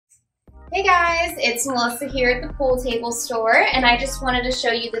Hey guys, it's Melissa here at the Pool Table store, and I just wanted to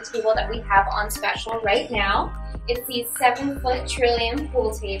show you the table that we have on special right now. It's the 7-foot Trillium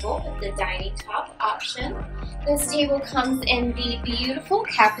Pool Table with the dining top option. This table comes in the beautiful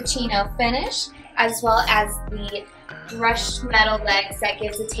cappuccino finish, as well as the brushed metal legs that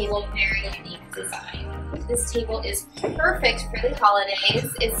gives the table a very unique design. This table is perfect for the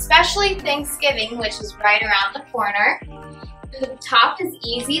holidays, especially Thanksgiving, which is right around the corner. The top is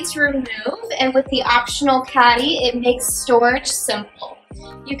easy to remove, and with the optional caddy, it makes storage simple.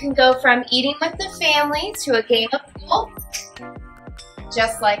 You can go from eating with the family to a game of pool,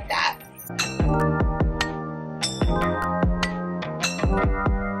 just like that.